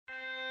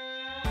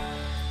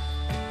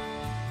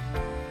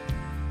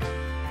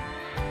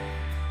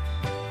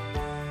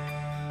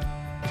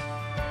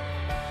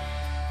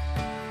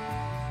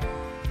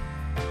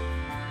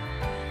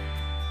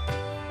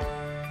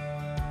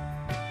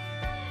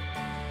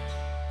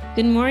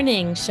Good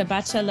morning,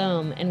 Shabbat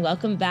Shalom, and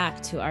welcome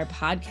back to our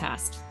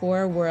podcast,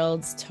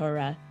 Worlds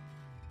Torah,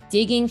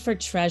 digging for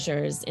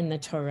treasures in the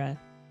Torah,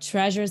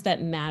 treasures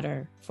that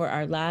matter for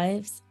our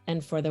lives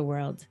and for the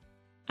world.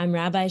 I'm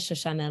Rabbi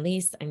Shoshana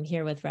Elise. I'm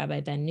here with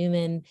Rabbi Ben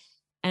Newman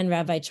and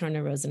Rabbi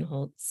Charna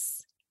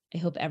Rosenholtz. I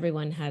hope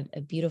everyone had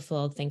a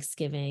beautiful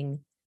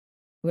Thanksgiving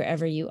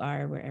wherever you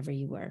are, wherever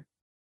you were.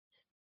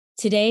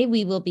 Today,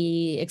 we will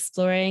be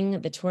exploring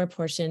the Torah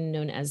portion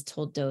known as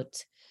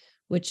Toldot,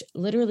 which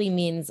literally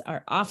means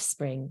our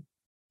offspring,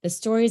 the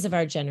stories of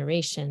our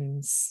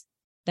generations,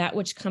 that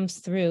which comes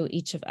through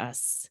each of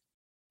us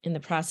in the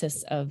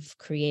process of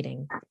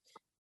creating.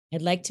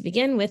 I'd like to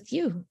begin with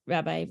you,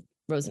 Rabbi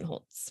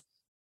Rosenholtz.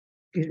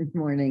 Good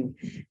morning.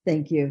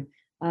 Thank you.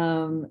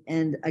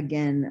 And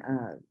again,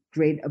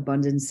 great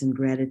abundance and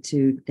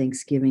gratitude,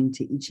 thanksgiving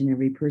to each and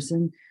every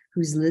person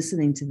who's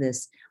listening to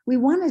this. We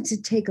wanted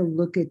to take a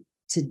look at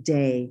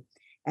today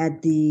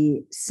at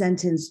the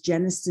sentence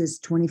Genesis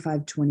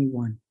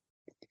 25:21.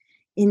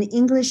 In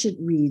English, it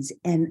reads,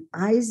 and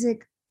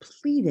Isaac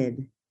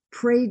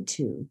prayed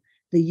to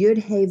the Yud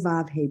He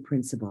Vav He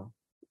principle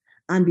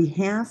on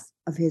behalf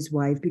of his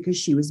wife because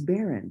she was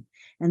barren.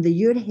 And the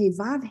Yud He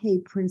Vav He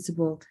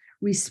principle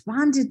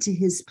responded to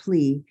his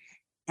plea,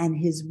 and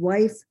his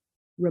wife,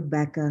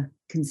 Rebecca,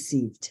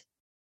 conceived.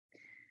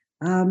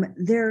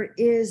 There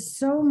is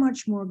so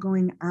much more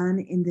going on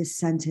in this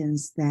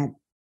sentence that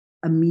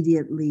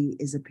immediately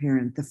is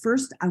apparent. The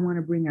first I want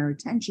to bring our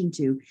attention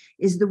to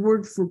is the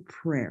word for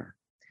prayer.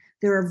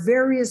 There are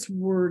various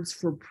words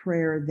for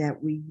prayer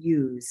that we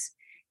use,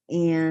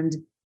 and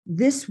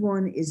this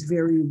one is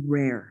very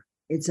rare.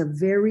 It's a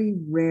very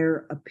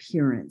rare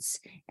appearance,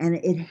 and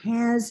it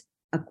has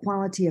a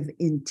quality of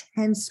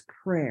intense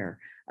prayer,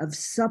 of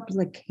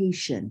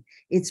supplication.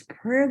 It's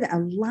prayer that a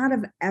lot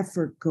of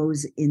effort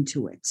goes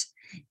into it.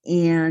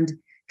 And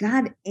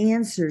God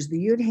answers,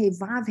 the Yud He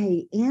Vav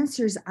He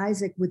answers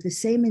Isaac with the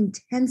same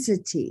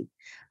intensity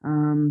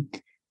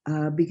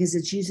because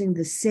it's using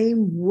the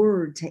same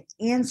word to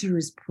answer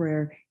his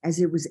prayer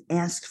as it was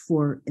asked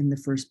for in the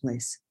first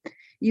place.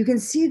 You can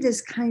see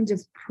this kind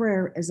of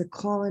prayer as a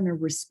call and a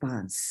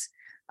response.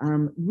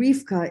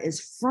 Rivka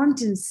is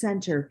front and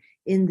center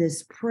in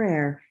this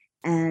prayer,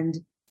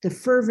 and the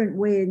fervent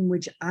way in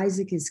which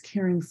Isaac is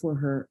caring for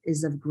her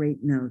is of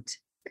great note.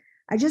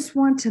 I just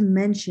want to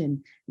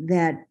mention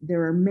that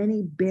there are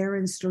many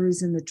barren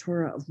stories in the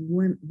Torah of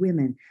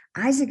women.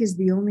 Isaac is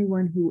the only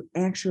one who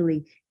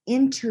actually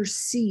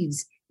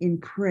intercedes in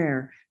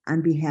prayer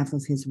on behalf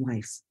of his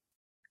wife.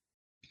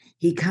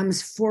 He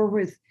comes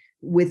forward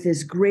with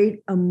this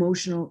great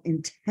emotional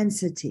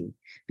intensity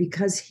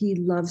because he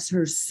loves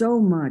her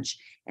so much.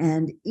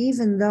 And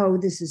even though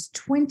this is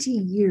 20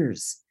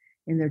 years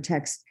in their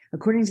text,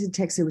 according to the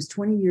text, it was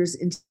 20 years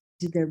into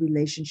their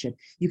relationship.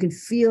 You can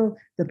feel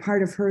the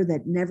part of her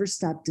that never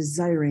stopped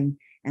desiring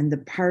and the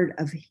part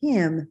of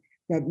him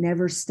that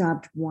never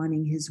stopped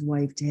wanting his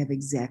wife to have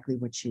exactly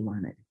what she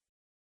wanted.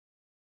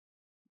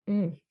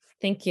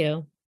 Thank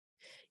you.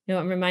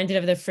 I'm reminded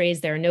of the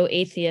phrase, there are no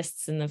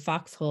atheists in the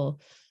foxhole.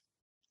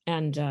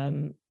 And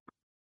the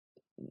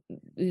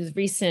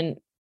recent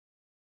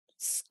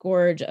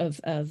scourge of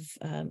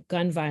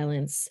gun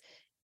violence,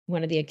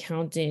 one of the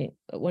accounts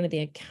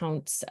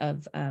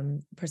of a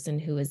person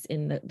who was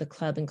in the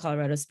club in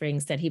Colorado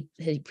Springs said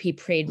he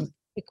prayed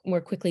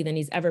more quickly than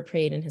he's ever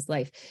prayed in his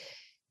life.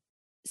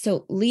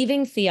 So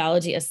leaving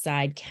theology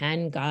aside,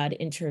 can God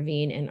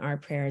intervene in our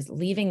prayers?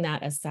 Leaving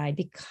that aside,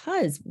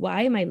 because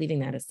why am I leaving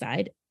that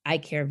aside? I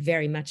care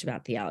very much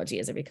about theology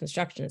as a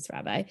Reconstructionist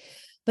rabbi,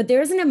 but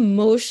there's an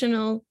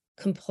emotional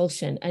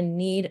compulsion, a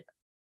need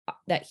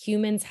that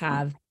humans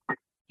have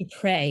to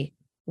pray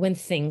when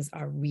things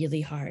are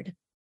really hard.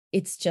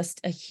 It's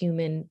just a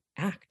human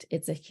act.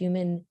 It's a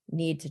human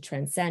need to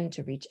transcend,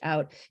 to reach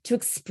out, to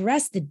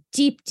express the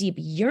deep, deep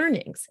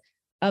yearnings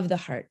of the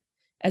heart.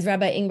 As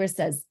Rabbi Ingber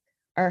says,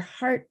 our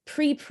heart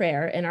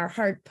pre-prayer and our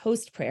heart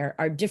post-prayer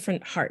are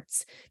different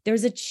hearts.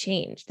 There's a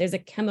change. There's a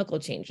chemical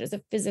change. There's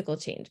a physical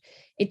change.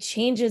 It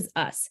changes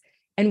us.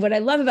 And what I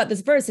love about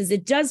this verse is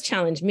it does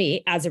challenge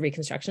me as a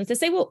Reconstructionist to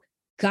say, well,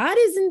 God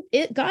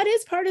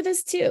is part of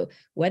this too.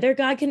 Whether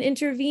God can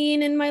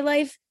intervene in my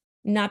life,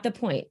 not the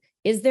point.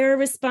 Is there a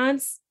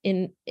response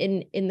in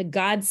the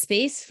God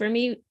space for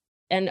me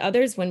and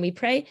others when we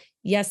pray?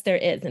 Yes, there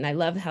is. And I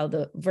love how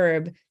the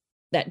verb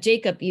that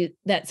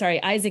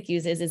Isaac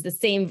uses is the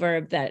same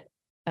verb that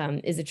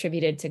is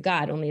attributed to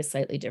God, only a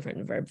slightly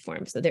different verb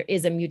form. So there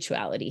is a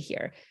mutuality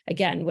here.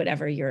 Again,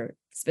 whatever your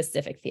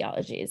specific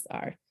theologies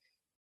are.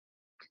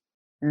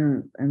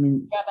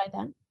 Rabbi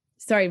Ben.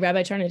 Sorry,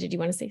 Rabbi Charna, did you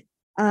want to say?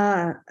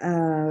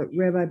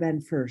 Rabbi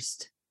Ben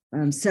first.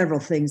 Several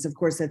things. Of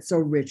course, that's so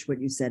rich what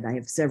you said. I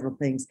have several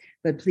things,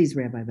 but please,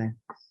 Rabbi Ben.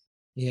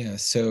 Yeah,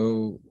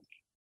 so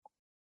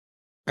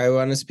I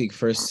want to speak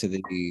first to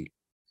the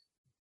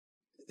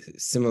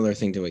similar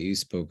thing to what you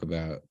spoke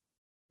about,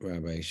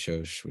 Rabbi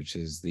Shosh, which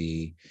is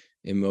the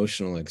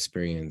emotional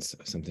experience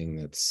of something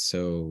that's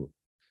so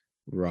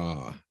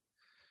raw,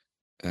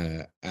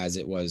 as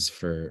it was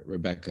for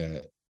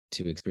Rebecca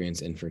to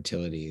experience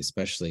infertility,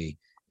 especially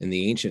in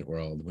the ancient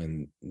world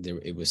when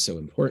it was so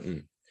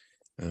important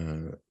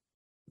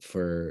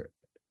for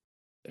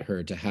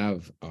her to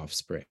have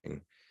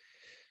offspring.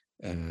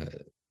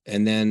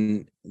 And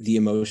then the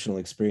emotional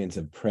experience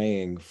of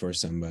praying for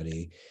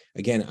somebody.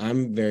 Again,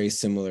 I'm very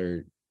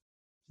similar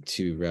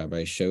to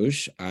Rabbi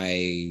Shosh.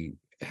 I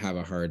have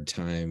a hard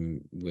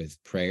time with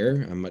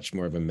prayer. I'm much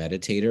more of a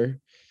meditator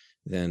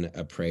than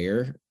a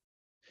prayer.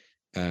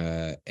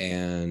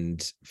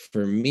 And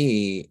for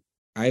me,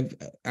 I've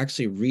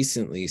actually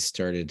recently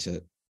started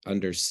to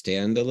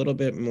understand a little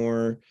bit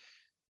more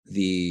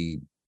the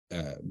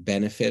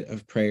benefit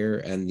of prayer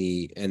and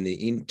the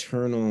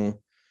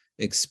internal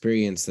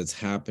experience that's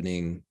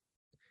happening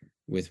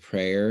with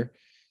prayer,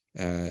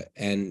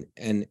 and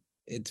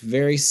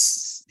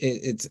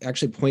it's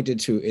actually pointed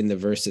to in the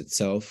verse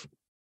itself.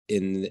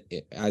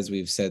 As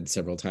we've said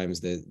several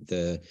times,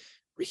 the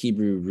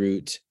Hebrew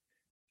root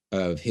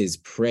of his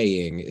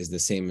praying is the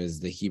same as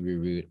the Hebrew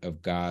root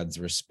of God's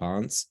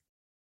response.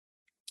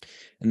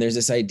 And there's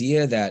this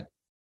idea that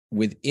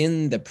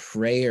within the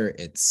prayer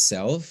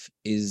itself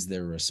is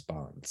the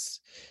response,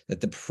 that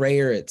the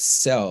prayer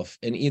itself,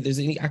 and there's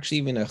actually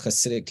even a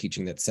Hasidic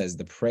teaching that says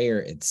the prayer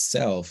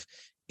itself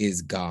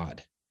is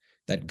God,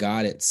 that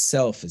God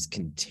itself is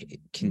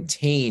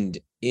contained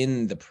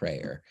in the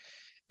prayer.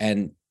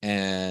 And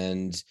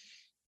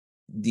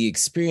the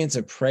experience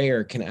of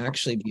prayer can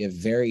actually be a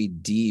very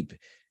deep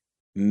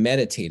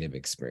meditative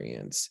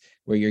experience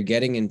where you're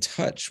getting in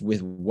touch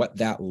with what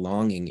that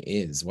longing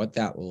is, what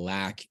that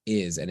lack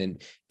is.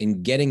 And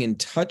in getting in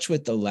touch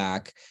with the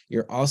lack,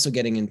 you're also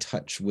getting in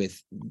touch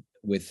with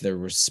the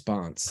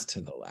response to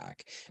the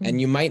lack.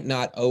 And it might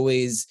not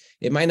always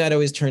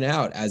turn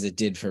out as it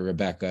did for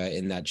Rebecca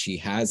in that she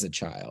has a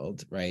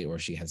child, right? Or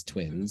she has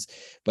twins,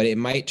 but it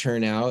might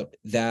turn out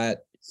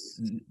that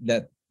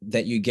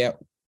you get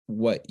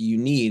what you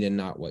need and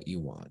not what you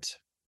want.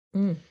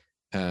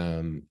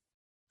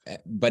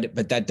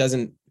 But that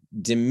doesn't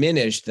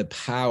diminish the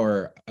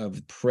power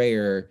of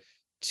prayer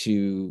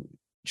to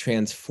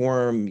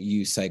transform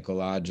you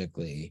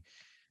psychologically,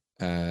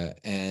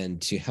 and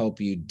to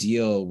help you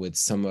deal with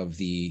some of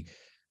the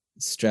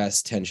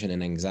stress, tension,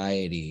 and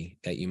anxiety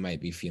that you might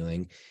be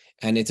feeling.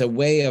 And it's a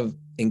way of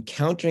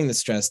encountering the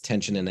stress,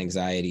 tension, and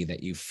anxiety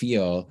that you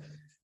feel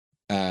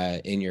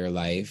in your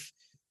life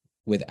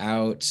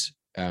without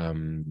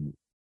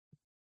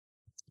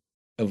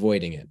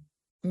avoiding it.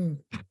 Right?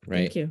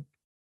 Thank you.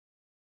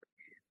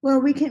 Well,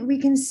 we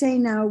can say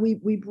now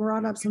we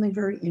brought up something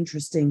very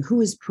interesting.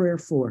 Who is prayer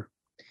for?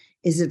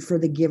 Is it for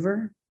the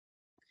giver?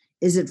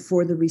 Is it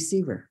for the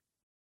receiver?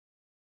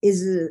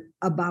 Is it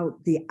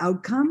about the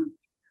outcome,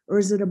 or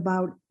is it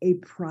about a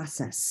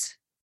process?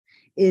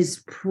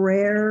 Is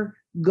prayer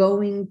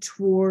going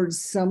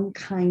towards some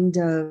kind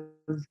of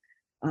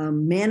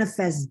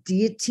manifest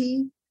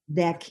deity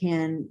that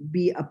can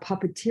be a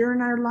puppeteer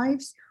in our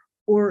lives?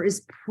 Or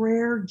is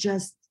prayer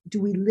just,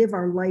 do we live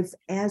our life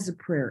as a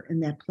prayer in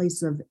that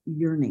place of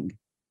yearning?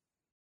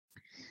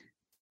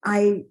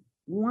 I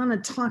want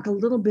to talk a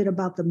little bit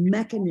about the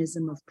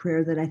mechanism of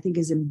prayer that I think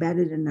is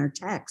embedded in our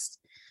text,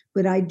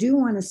 but I do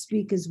want to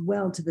speak as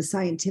well to the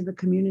scientific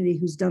community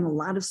who's done a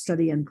lot of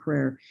study on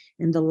prayer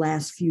in the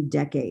last few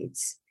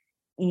decades.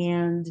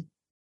 And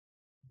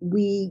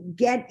we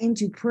get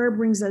into prayer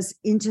brings us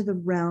into the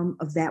realm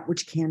of that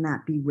which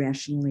cannot be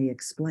rationally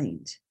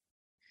explained.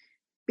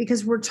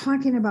 Because we're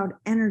talking about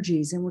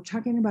energies and we're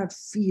talking about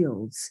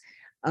fields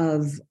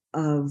of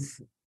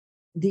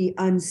the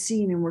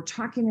unseen, and we're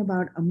talking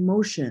about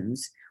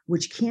emotions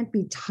which can't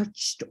be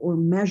touched or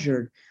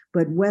measured,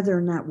 but whether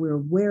or not we're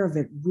aware of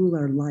it rule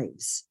our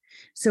lives.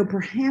 So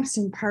perhaps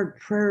in part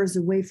prayer is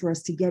a way for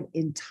us to get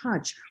in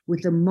touch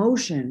with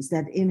emotions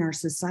that in our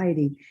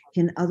society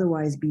can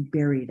otherwise be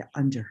buried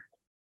under.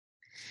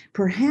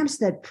 Perhaps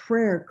that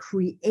prayer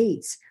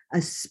creates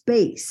a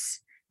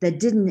space that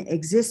didn't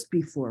exist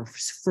before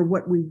for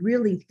what we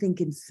really think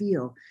and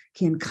feel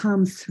can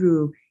come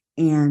through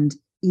and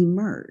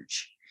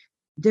emerge.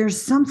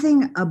 There's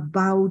something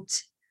about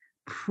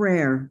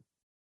prayer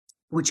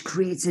which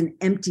creates an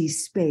empty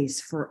space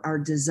for our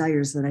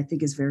desires that I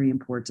think is very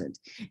important.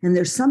 And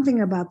there's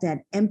something about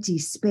that empty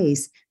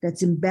space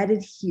that's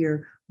embedded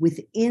here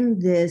within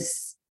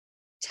this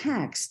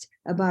text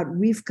about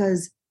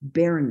Rivka's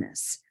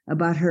barrenness,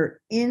 about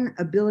her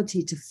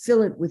inability to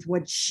fill it with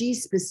what she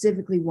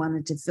specifically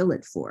wanted to fill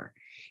it for.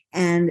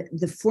 And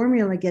the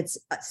formula gets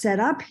set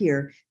up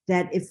here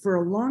that if for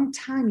a long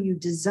time you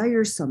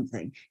desire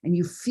something and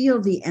you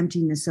feel the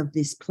emptiness of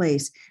this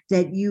place,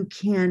 that you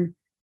can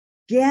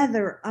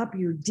gather up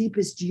your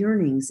deepest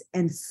yearnings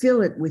and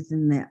fill it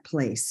within that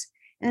place.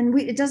 And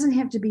it doesn't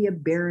have to be a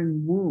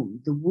barren womb.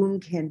 The womb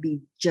can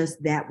be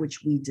just that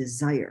which we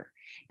desire.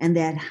 And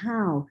that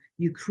how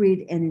you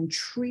create an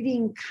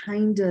entreating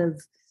kind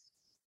of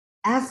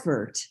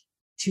effort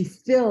to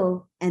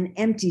fill an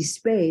empty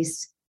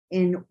space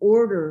in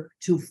order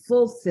to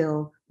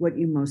fulfill what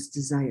you most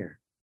desire.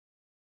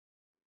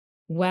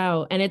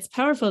 Wow. And it's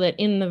powerful that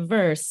in the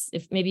verse,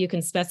 if maybe you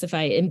can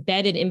specify,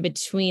 embedded in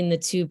between the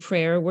two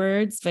prayer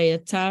words,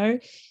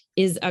 Vayatar,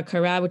 is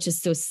Akara, which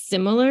is so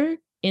similar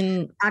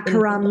in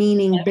Akara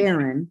meaning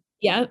barren.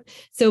 Yeah.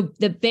 So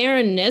the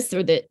barrenness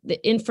or the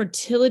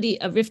infertility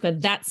of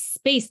Rivka, that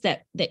space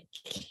that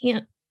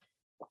can't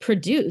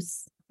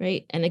produce,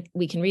 right? And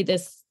we can read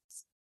this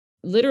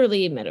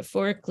literally,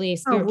 metaphorically,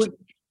 spiritually.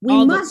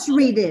 We must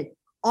read it.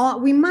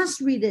 We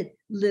must read it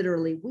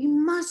literally. We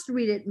must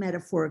read it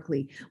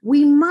metaphorically.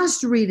 We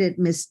must read it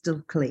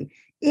mystically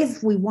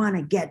if we want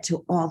to get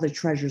to all the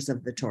treasures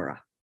of the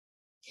Torah.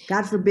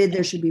 God forbid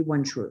there should be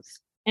one truth.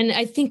 And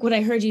I think what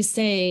I heard you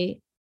say,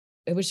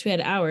 I wish we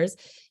had hours,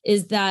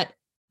 is that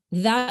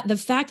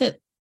the fact that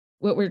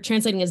what we're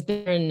translating as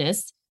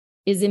barrenness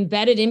is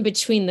embedded in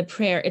between the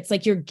prayer. It's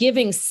like you're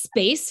giving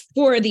space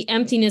for the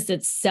emptiness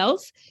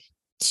itself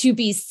to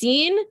be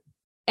seen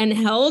and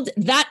held.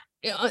 That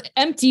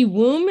empty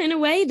womb, in a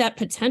way, that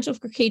potential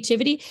for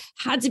creativity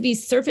had to be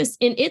surfaced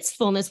in its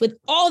fullness with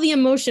all the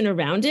emotion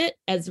around it,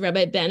 as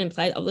Rabbi Ben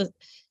implied, all the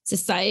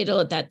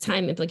societal at that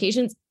time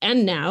implications,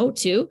 and now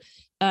too,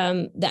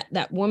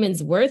 that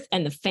woman's worth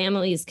and the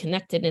family's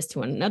connectedness to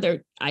one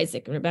another.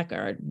 Isaac and Rebecca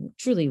are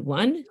truly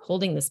one,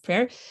 holding this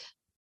prayer.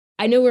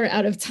 I know we're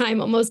out of time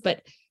almost,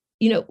 but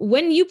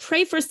when you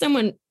pray for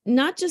someone,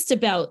 not just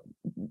about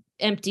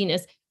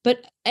emptiness,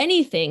 but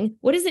anything,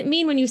 what does it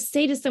mean when you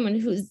say to someone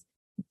who's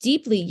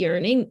deeply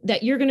yearning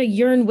that you're going to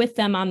yearn with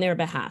them on their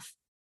behalf?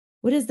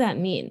 What does that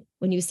mean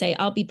when you say,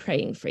 I'll be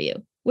praying for you?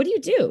 What do you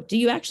do? Do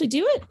you actually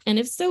do it? And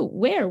if so,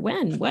 where,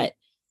 when, what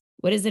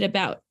is it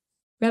about?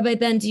 Rabbi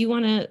Ben, do you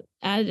want to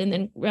add? And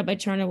then Rabbi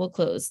Charna will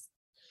close.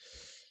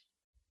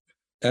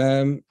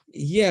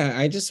 Yeah,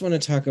 I just want to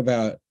talk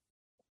about,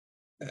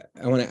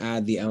 I want to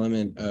add the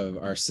element of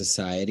our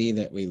society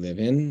that we live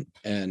in.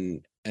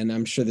 And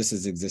I'm sure this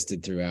has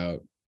existed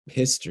throughout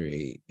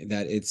history,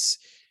 that it's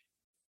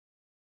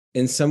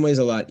in some ways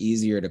a lot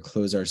easier to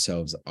close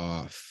ourselves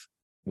off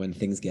when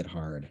things get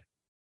hard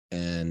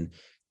and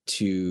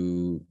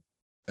to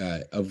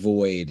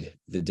avoid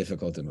the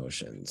difficult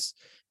emotions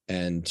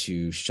and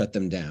to shut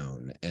them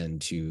down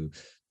and to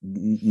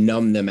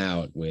numb them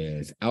out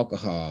with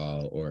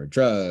alcohol or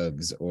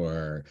drugs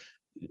or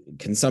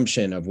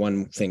consumption of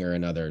one thing or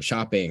another,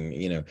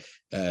 shopping,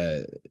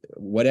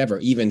 whatever,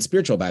 even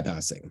spiritual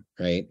bypassing,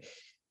 right?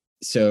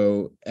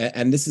 So,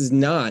 and this is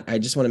not, I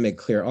just want to make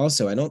clear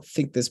also, I don't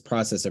think this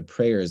process of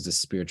prayer is the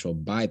spiritual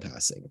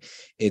bypassing.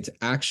 It's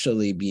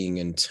actually being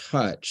in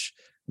touch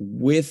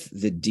with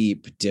the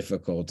deep,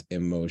 difficult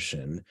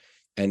emotion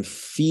and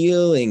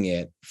feeling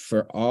it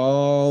for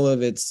all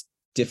of its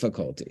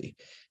difficulty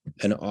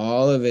and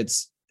all of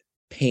its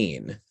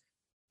pain,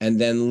 and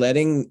then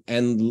letting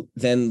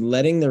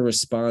the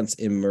response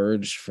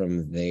emerge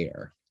from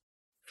there,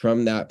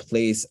 from that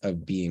place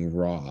of being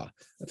raw,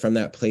 from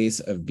that place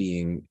of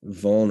being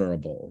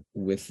vulnerable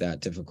with that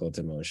difficult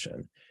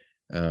emotion.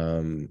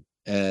 And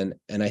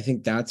I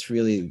think that's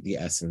really the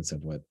essence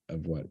of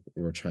what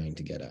we're trying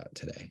to get at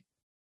today.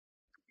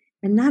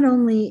 And not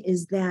only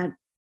is that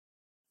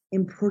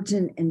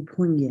important and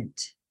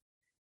poignant,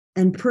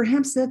 and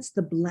perhaps that's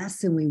the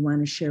blessing we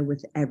want to share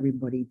with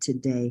everybody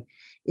today,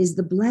 is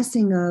the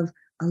blessing of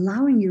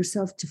allowing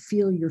yourself to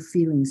feel your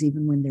feelings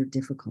even when they're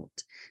difficult,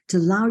 to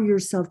allow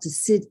yourself to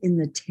sit in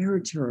the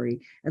territory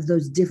of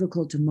those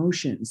difficult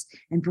emotions.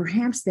 And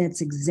perhaps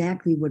that's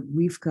exactly what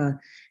Rivka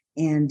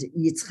and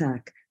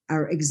Yitzchak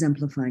are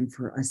exemplifying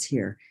for us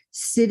here,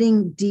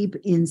 sitting deep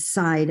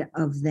inside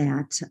of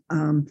that.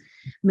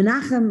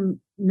 Menachem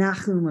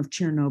Nahum of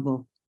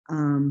Chernobyl,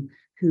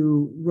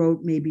 who wrote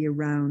maybe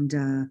around,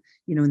 in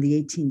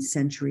the 18th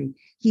century,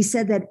 he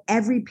said that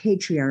every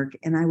patriarch,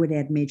 and I would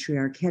add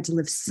matriarch, had to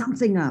lift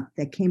something up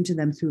that came to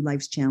them through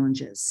life's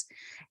challenges.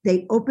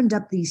 They opened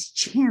up these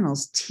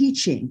channels,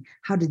 teaching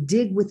how to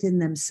dig within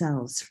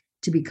themselves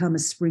to become a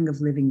spring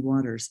of living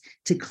waters,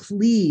 to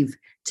cleave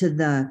to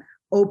the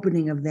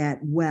opening of that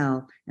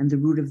well and the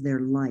root of their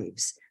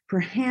lives.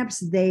 Perhaps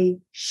they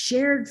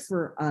shared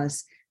for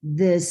us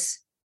this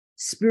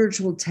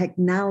spiritual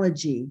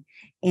technology.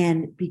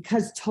 And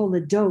because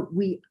Toledot,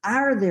 we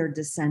are their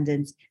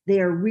descendants,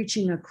 they are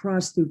reaching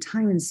across through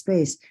time and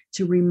space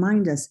to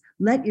remind us,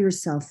 let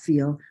yourself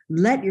feel,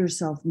 let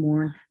yourself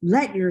mourn,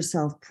 let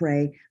yourself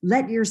pray,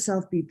 let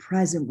yourself be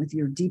present with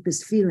your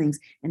deepest feelings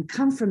and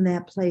come from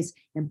that place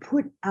and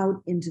put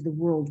out into the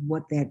world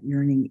what that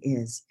yearning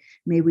is.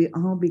 May we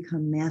all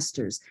become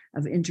masters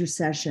of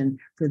intercession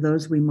for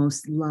those we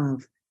most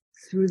love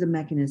through the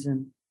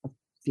mechanism of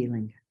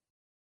feeling.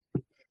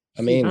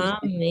 Amen.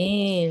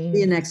 Amen. See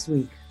you next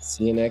week.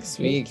 See you next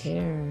week. Take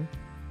care.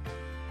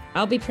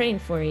 I'll be praying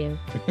for you.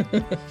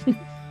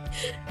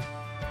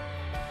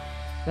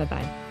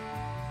 Bye-bye.